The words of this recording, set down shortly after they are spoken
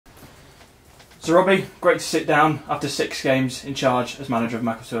So Robbie, great to sit down after 6 games in charge as manager of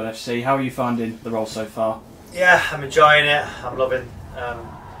Macclesfield FC. How are you finding the role so far? Yeah, I'm enjoying it. I'm loving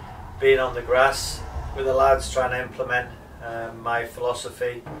being on the grass with the lads, trying to implement my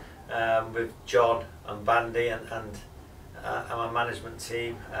philosophy with John and Bandy and my management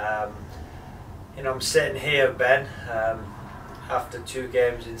team. You know, I'm sitting here, Ben, after 2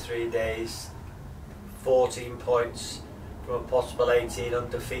 games in 3 days, 14 points from a possible 18,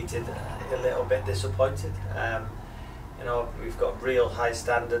 undefeated, a little bit disappointed. You know, we've got real high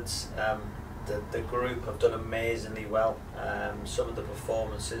standards. The group have done amazingly well. Some of the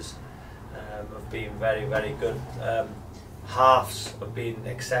performances have been very, very good. Halves have been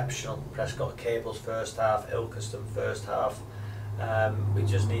exceptional. Prescott Cable's first half, Ilkeston first half. We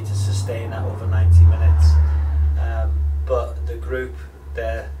just need to sustain that over 90 minutes. But the group,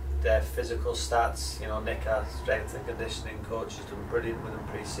 their physical stats, you know, Nick, our strength and conditioning coach, has done brilliant with them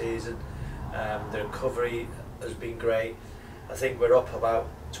pre-season. The recovery has been great. I think we're up about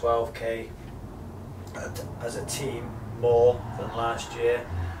 12k as a team more than last year.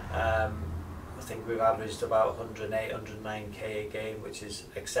 I think we've averaged about 108, 109k a game, which is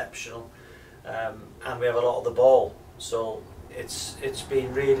exceptional. And we have a lot of the ball, so it's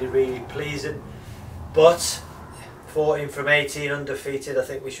been really, really pleasing. But 14 from 18 undefeated, I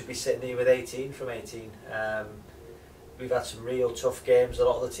think we should be sitting here with 18 from 18. We've had some real tough games. A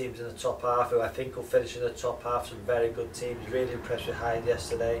lot of the teams in the top half, who I think will finish in the top half, some very good teams. Really impressed with Hyde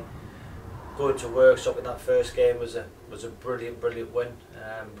yesterday. Going to Workshop in that first game was a brilliant win.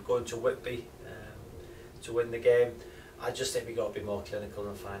 Going to Whitby to win the game. I just think we've got to be more clinical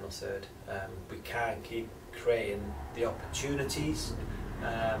in the final third. We can't keep creating the opportunities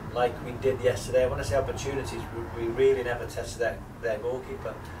like we did yesterday. When I say opportunities, we really never tested their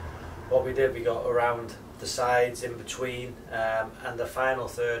goalkeeper. What we did, we got around the sides, in between, and the final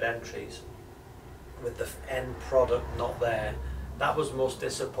third entries with the end product not there. That was the most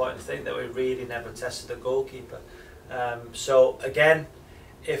disappointing thing, that we really never tested the goalkeeper. So again,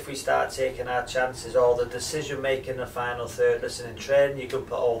 if we start taking our chances, all the decision making in the final third, listen, in training you can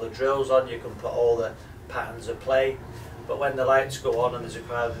put all the drills on, you can put all the patterns of play, but when the lights go on and there's a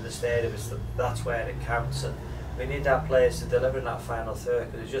crowd in the stadium, that's where it counts. And we need our players to deliver in that final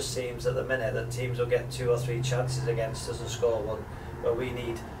third, because it just seems at the minute that teams will get 2 or 3 chances against us and score 1, where we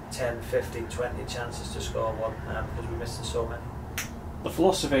need 10, 15, 20 chances to score 1, because we're missing so many. The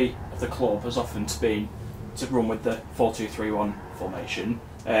philosophy of the club has often been to run with the 4-2-3-1 formation.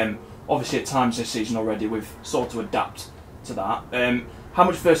 Obviously at times this season already we've sought to adapt to that. How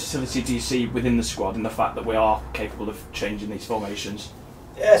much versatility do you see within the squad in the fact that we are capable of changing these formations?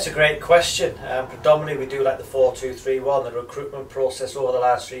 Yeah, it's a great question. Predominantly we do like the 4-2-3-1. The recruitment process over the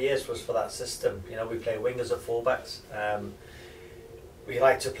last 3 years was for that system. You know, we play wingers at fullbacks. We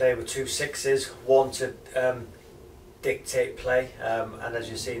like to play with 2 6s, one to dictate play, and as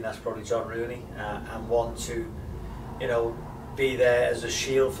you've seen, that's probably John Rooney, and one to, you know, be there as a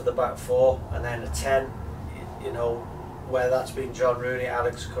shield for the back 4, and then a 10, you know, where that's been John Rooney,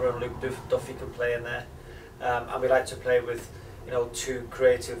 Alex Curran, Luke Duffy can play in there, and we like to play with, you know, 2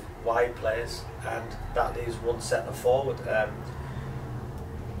 creative wide players, and that leaves 1 centre forward.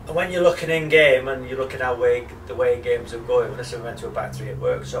 And when you're looking in game and you're looking at the way games are going, listen, we went to a back 3 at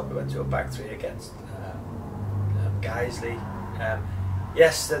Workshop, we went to a back 3 against Guiseley.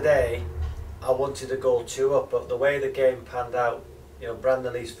 Yesterday I wanted to go 2 up, but the way the game panned out, you know,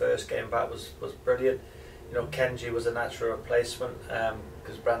 Brandon Lee's first game back was brilliant. You know, Kenji was a natural replacement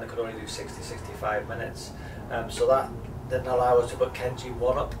because Brandon could only do 60-65 minutes, so that didn't allow us to put Kenji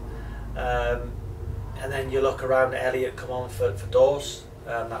 1 up. And then you look around, Elliot come on for Dawes,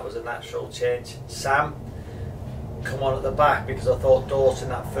 that was a natural change. Sam come on at the back, because I thought Dawes in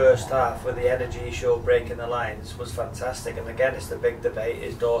that first half, with the energy he showed breaking the lines, was fantastic. And again, it's the big debate,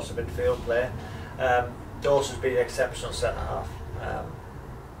 is Dawes a midfield player? Dawes has been an exceptional centre half.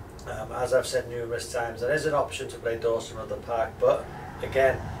 As I've said numerous times, there is an option to play Dawes from the park, but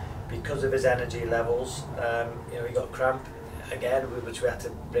again, because of his energy levels, you know, he got cramp again, which we had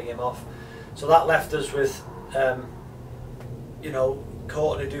to bring him off. So that left us with, you know,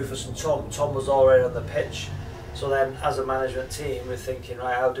 Courtney do for some Tom. Tom was already on the pitch. So then, as a management team, we're thinking,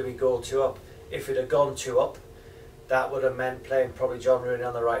 right, how do we go 2 up? If we'd have gone 2 up, that would have meant playing probably John Rooney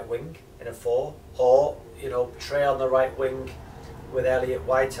on the right wing in a 4, or, you know, Trey on the right wing with Elliot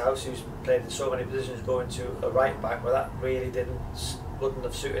Whitehouse, who's played in so many positions, going to a right back, where that really wouldn't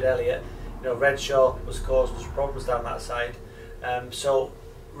have suited Elliot. You know, Redshaw was causing us problems down that side. So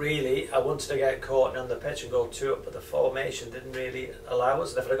really, I wanted to get Courtney on the pitch and go 2 up, but the formation didn't really allow us.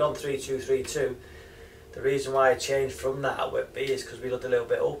 And if I'd have gone 3-2-3-2, the reason why I changed from that at Whitby is because we looked a little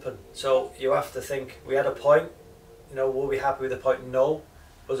bit open. So you have to think, we had a point, you know, were we happy with the point? No.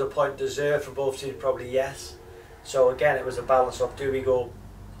 Was a point deserved from both teams? Probably yes. So again, it was a balance of, do we go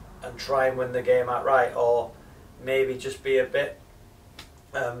and try and win the game outright, or maybe just be a bit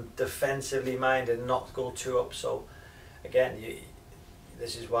defensively minded and not go 2 up. So again,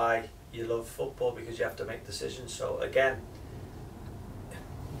 this is why you love football, because you have to make decisions. So again,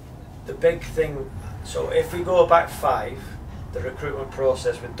 the big thing, so if we go back 5, the recruitment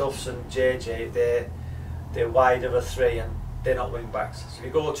process with Duffs and JJ, they're wide of a 3 and they're not wing backs. So if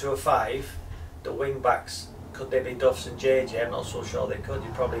you go to a 5, the wing backs, could they be Duffs and JJ? I'm not so sure they could.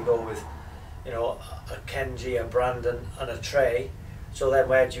 You'd probably go with, you know, a Kenji, a Brandon and a Trey. So then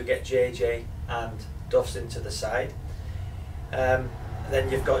where do you get JJ and Duffs into the side? Then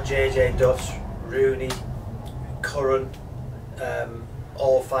you've got JJ, Duffs, Rooney, Curran,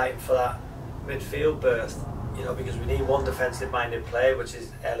 all fighting for that midfield berth, you know, because we need one defensive minded player, which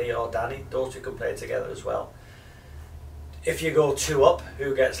is Ellie or Danny. Those 2 can play together as well. If you go 2 up,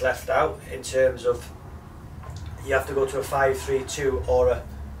 who gets left out in terms of, you have to go to a 5-3-2 or a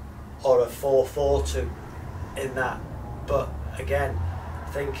 4-4-2 in that. But again, I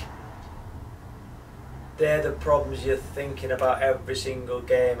think they're the problems you're thinking about every single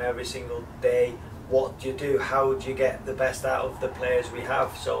game, every single day. What do you do? How do you get the best out of the players we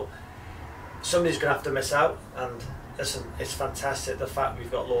have? So somebody's going to have to miss out, and listen, it's fantastic the fact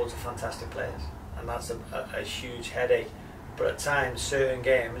we've got loads of fantastic players, and that's a huge headache. But at times certain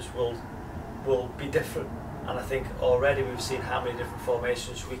games will be different, and I think already we've seen how many different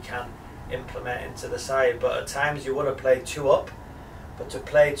formations we can implement into the side. But at times you want to play 2 up, but to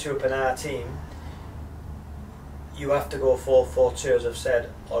play 2 up in our team, you have to go 4-4-2, as I've said,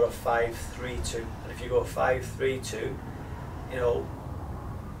 or a 5-3-2. And if you go 5-3-2, you know,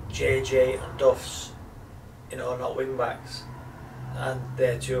 JJ and Duffs, you know, are not wing backs, and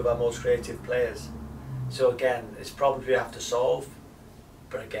they're 2 of our most creative players. So again, it's problems we have to solve.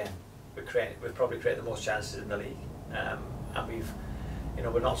 But again, we've probably created the most chances in the league, and we've, you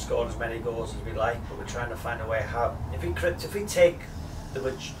know, we're not scoring as many goals as we like, but we're trying to find a way how. If we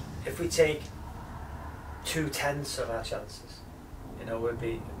take 2/10 of our chances, you know,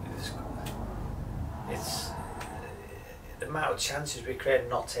 it's the amount of chances we create and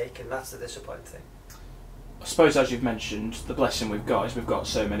not taking. That's the disappointing thing. I suppose, as you've mentioned, the blessing we've got is we've got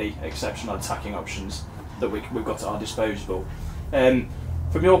so many exceptional attacking options that we've got at our disposal.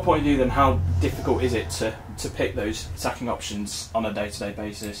 From your point of view, then, how difficult is it to pick those attacking options on a day-to-day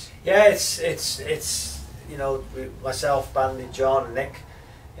basis? Yeah, it's you know, myself, Bandy, John, and Nick,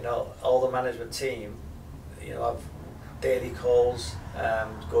 you know, all the management team, you know, have daily calls,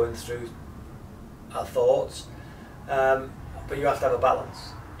 going through our thoughts, but you have to have a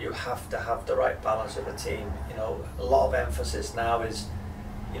balance. You have to have the right balance of a team. You know, a lot of emphasis now is,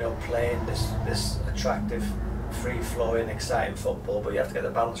 you know, playing this attractive, free-flowing, exciting football, but you have to get the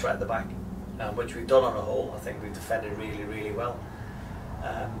balance right at the back, which we've done on a whole. I think we've defended really, really well.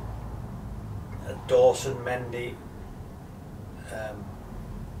 Dawson, Mendy,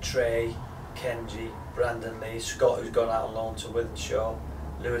 Trey, Kenji, Brandon Lee, Scott, who's gone out on loan to Wythenshawe,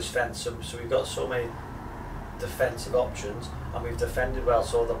 Lewis Fensom. So we've got so many defensive options, and we've defended well.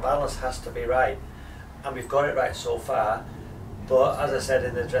 So the balance has to be right, and we've got it right so far. But as I said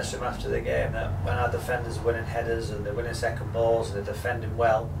in the dressing room after the game, that when our defenders are winning headers and they're winning second balls and they're defending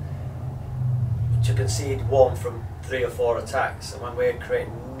well, to concede 1 from 3 or 4 attacks, and when we're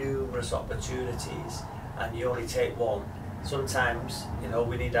creating numerous opportunities and you only take 1, sometimes, you know,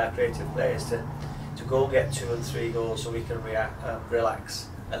 we need our creative players to go and get 2 and 3 goals so we can relax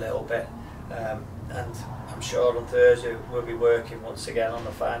a little bit. And I'm sure on Thursday we'll be working once again on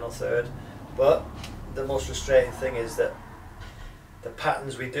the final third. But the most frustrating thing is that the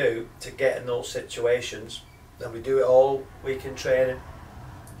patterns we do to get in those situations, and we do it all week in training,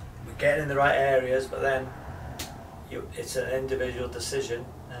 we're getting in the right areas, but then it's an individual decision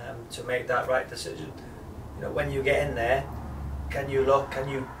to make that right decision. You know, when you get in there, can you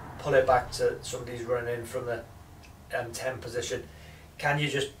pull it back to somebody's running in from the 10 position? Can you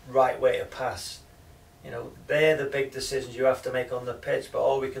just right way to pass? You know, they're the big decisions you have to make on the pitch, but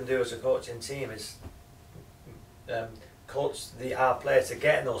all we can do as a coaching team is coach our players to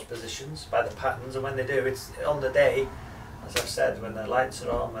get in those positions by the patterns, and when they do, it's on the day, as I've said, when the lights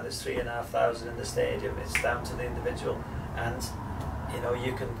are on, when there's 3,500 in the stadium, it's down to the individual, and you know,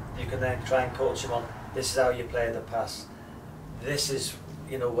 you can then try and coach them on, this is how you play the pass, this is,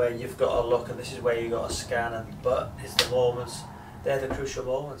 you know, where you've got to look, and this is where you've got to scan, but it's the moments, they're the crucial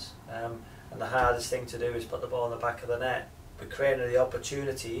moments, and the hardest thing to do is put the ball in the back of the net. We're creating the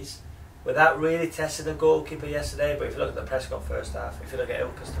opportunities, without really testing the goalkeeper yesterday. But if you look at the Prescott first half, if you look at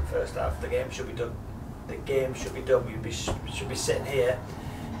Ilkeston first half, the game should be done. The game should be done. We should be sitting here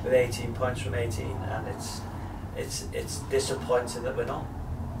with 18 points from 18, and it's disappointing that we're not.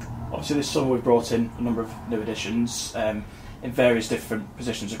 Obviously this summer we've brought in a number of new additions in various different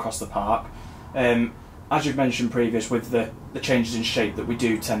positions across the park. As you've mentioned previous, with the changes in shape that we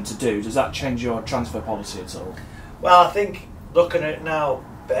do tend to do, does that change your transfer policy at all? Well, I think looking at it now,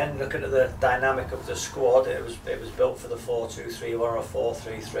 Ben, looking at the dynamic of the squad, it was built for the 4-2-3-1 or a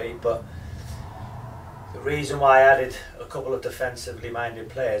 4-3-3, but the reason why I added a couple of defensively minded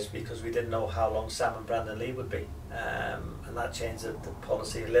players because we didn't know how long Sam and Brandon Lee would be, and that changed the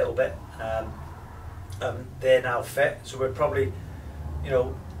policy a little bit. They're now fit, so we're probably,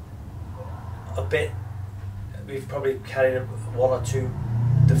 we've probably carried one or two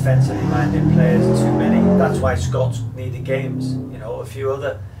defensively minded players too many. That's why Scott needed games. A few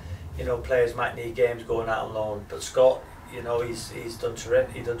other players might need games going out on loan, but Scott, he's done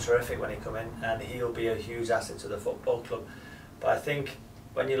terrific. He done terrific when he come in, and he'll be a huge asset to the football club. But I think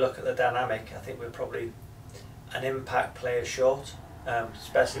when you look at the dynamic, I think we're probably an impact player short,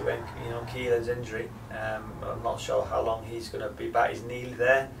 especially when Keelan's injury. I'm not sure how long he's going to be back. He's nearly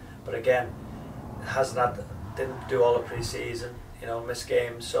there, but again, didn't do all the pre-season. Missed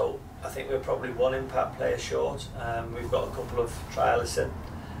games. So I think we're probably one impact player short. We've got a couple of trialists in,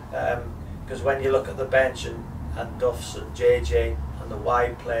 because when you look at the bench and Duffs and JJ and the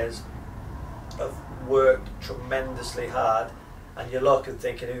wide players have worked tremendously hard, and you look and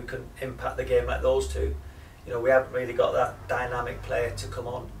thinking who can impact the game like those two. We haven't really got that dynamic player to come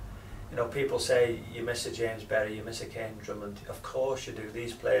on. People say you miss a James Berry, you miss a Kane Drummond. Of course you do.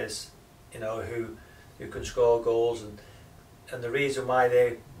 These players, who can score goals, and the reason why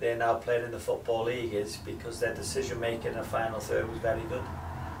they're now playing in the Football League is because their decision making in the final third was very good.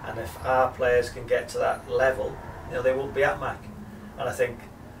 And if our players can get to that level, they won't be at Mac. And I think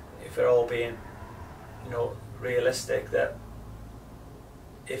if we're all being, realistic, that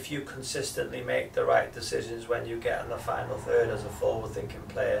if you consistently make the right decisions when you get in the final third as a forward-thinking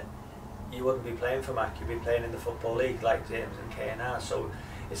player, you wouldn't be playing for Mac. You'd be playing in the Football League like James and Kane are. So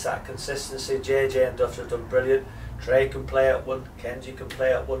it's that consistency. JJ and Duff have done brilliant. Trey can play at one. Kenji can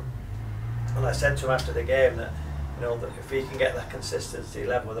play at one. And I said to him after the game that, that if we can get that consistency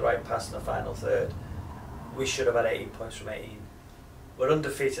level with the right pass in the final third, we should have had 18 points from 18. We're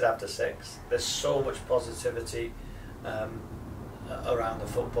undefeated after 6. There's so much positivity around the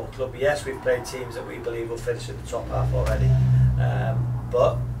football club. Yes, we've played teams that we believe will finish in the top half already,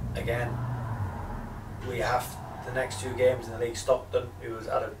 but again, we have the next 2 games in the league. Stockton, who has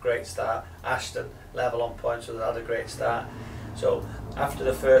had a great start, Ashton, level on points, who has had a great start. So after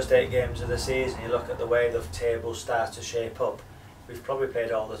the first 8 games of the season, you look at the way the table starts to shape up, we've probably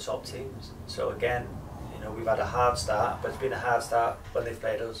played all the top teams. So again, we've had a hard start, but it's been a hard start when they've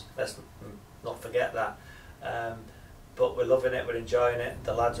played us. Let's not forget that. But we're loving it, we're enjoying it.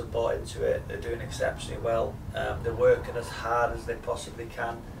 The lads have bought into it, they're doing exceptionally well. They're working as hard as they possibly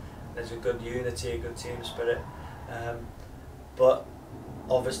can. There's a good unity, a good team spirit. But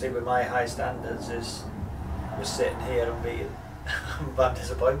obviously with my high standards, we're sitting here and being I'm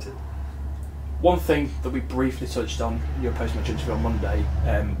disappointed. One thing that we briefly touched on in your post-match interview on Monday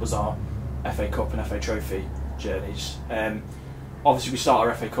was our FA Cup and FA Trophy journeys. Obviously we start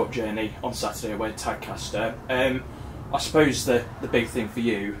our FA Cup journey on Saturday away at Tadcaster. I suppose the big thing for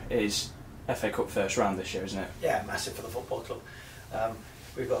you is FA Cup first round this year, isn't it? Yeah, massive for the football club.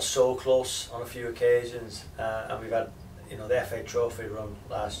 We've got so close on a few occasions, and we've had the FA Trophy run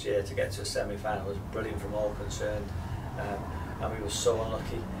last year to get to a semi-final was brilliant from all concerned, and we were so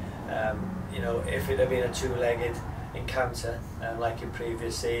unlucky. If it had been a 2-legged encounter, like in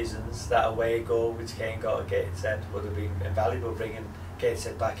previous seasons, that away goal which Kane got at Gateshead would have been invaluable, bringing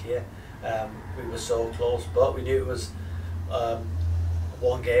Gateshead back here. We were so close, but we knew it was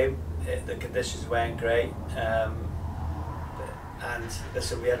one game. The conditions weren't great, and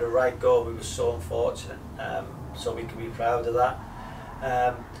listen, we had a right goal. We were so unfortunate, so we can be proud of that.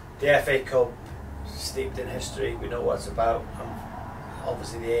 The FA Cup, steeped in history, we know what it's about.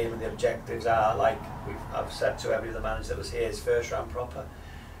 Obviously the aim and the objectives are, like I've said to every other manager that was here, it's first round proper.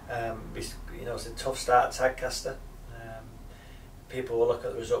 It's a tough start at Tadcaster. People will look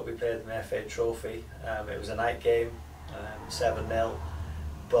at the result we played in the FA Trophy. It was a night game, 7-0,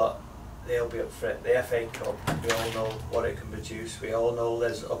 but they'll be up for it. The FA Cup, we all know what it can produce. We all know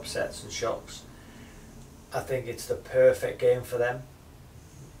there's upsets and shocks. I think it's the perfect game for them.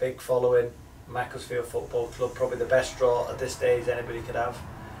 Big following, Macclesfield Football Club, probably the best draw at this stage anybody could have.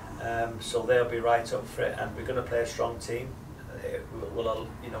 So they'll be right up for it, and we're going to play a strong team.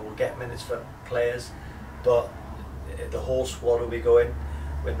 We'll get minutes for players, but the whole squad will be going.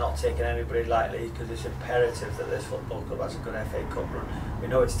 We're not taking anybody lightly because it's imperative that this football club has a good FA Cup run. We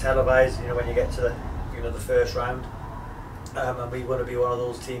know it's televised, when you get to the first round, and we want to be one of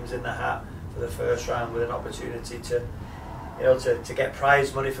those teams in the hat for the first round with an opportunity to get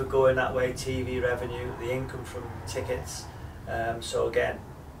prize money for going that way, TV revenue, the income from tickets. So again,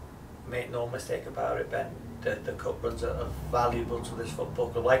 make no mistake about it, Ben, the cup runs are valuable to this football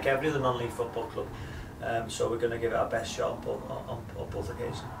club, like every other non-league football club. So we're going to give it our best shot on both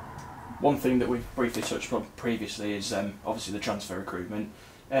occasions. One thing that we've briefly touched on previously is obviously the transfer recruitment.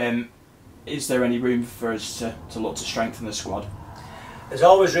 Is there any room for us to look to strengthen the squad? There's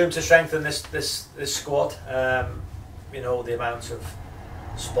always room to strengthen this squad. The amount of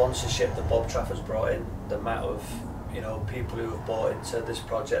sponsorship that Bob Trafford's brought in, the amount of people who have bought into this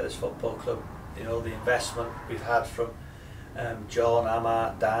project, this football club. The investment we've had from John,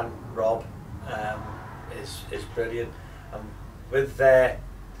 Amar, Dan, Rob is brilliant, and with their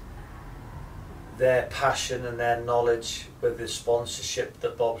passion and their knowledge, with the sponsorship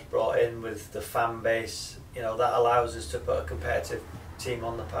that Bob's brought in, with the fan base, that allows us to put a competitive team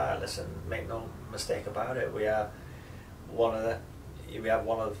on the par. Listen, make no mistake about it, we have one of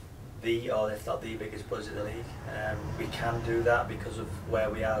the, or if not the biggest budget in the league. We can do that because of where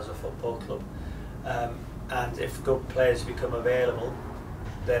we are as a football club, and if good players become available,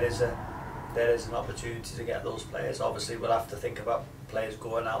 there is an opportunity to get those players. Obviously we'll have to think about players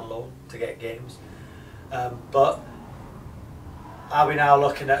going out on loan to get games, but are we now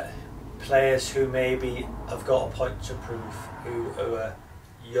looking at players who maybe have got a point to prove, who are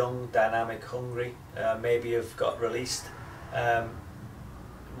young, dynamic, hungry, maybe have got released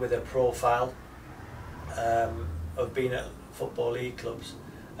with a profile of being at Football League clubs,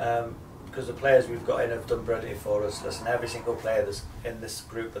 because the players we've got in have done brilliantly for us. Listen, every single player that's in this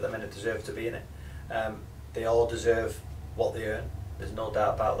group at the minute deserves to be in it. They all deserve what they earn, there's no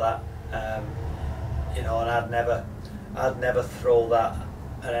doubt about that. And I'd never throw that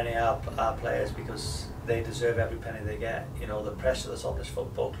at any of our players, because they deserve every penny they get. The pressure that's on this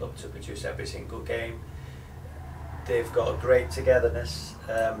football club to produce every single game, they've got a great togetherness,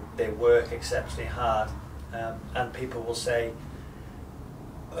 they work exceptionally hard, and people will say,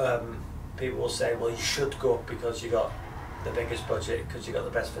 well, you should go because you got the biggest budget, because you got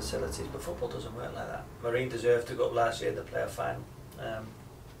the best facilities, but football doesn't work like that. Marine deserved to go up last year in the playoff final.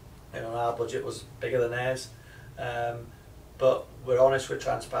 Our budget was bigger than theirs, but we're honest, we're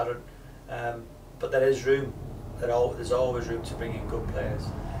transparent, but there is room. There's always room to bring in good players.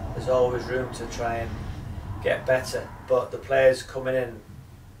 There's always room to try and get better, but the players coming in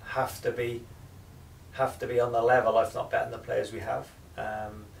have to be on the level, if not better than the players we have.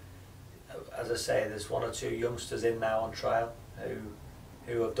 As I say, there's one or two youngsters in now on trial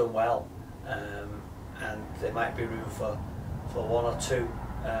who have done well, and there might be room for one or two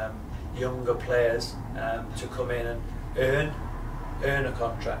younger players to come in and earn a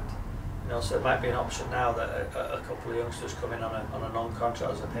contract. So it might be an option now that a couple of youngsters come in on a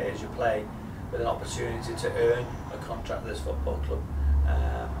non-contract as a pay-as-you-play, with an opportunity to earn a contract with this football club,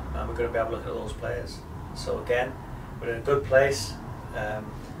 and we're going to be able to look at those players. So again, we're in a good place.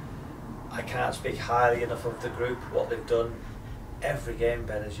 I can't speak highly enough of the group, what they've done. Every game,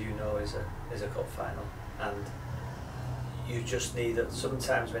 Ben, as you know, is a cup final, and you just need it.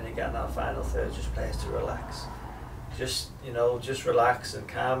 Sometimes when you get in that final third, just players to relax, just relax and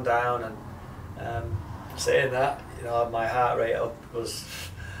calm down. And saying that, my heart rate was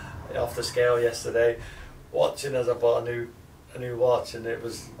off the scale yesterday, watching as I bought a new watch, and it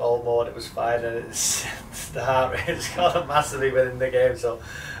was all morning, it was fine, and it's the heart rate has gone up massively within the game. So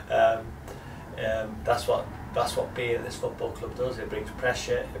that's what being at this football club does. It brings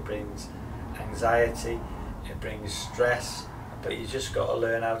pressure, it brings anxiety, it brings stress, but you just got to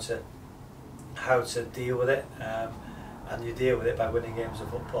learn how to deal with it, and you deal with it by winning games of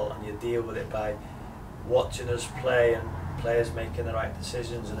football, and you deal with it by watching us play and players making the right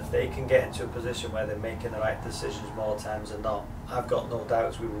decisions. And if they can get into a position where they're making the right decisions more times than not, I've got no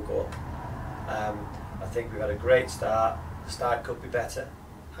doubts we will go up. I think we've had a great start. The start could be better.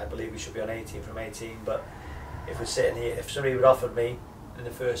 I believe we should be on 18 from 18, but if we're sitting here, if somebody would offered me in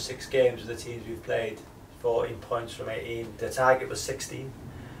the first 6 games of the teams we've played 14 points from 18, the target was 16,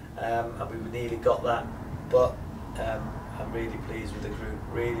 and we nearly got that, but I'm really pleased with the group,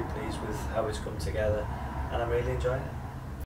 really pleased with how it's come together, and I'm really enjoying it.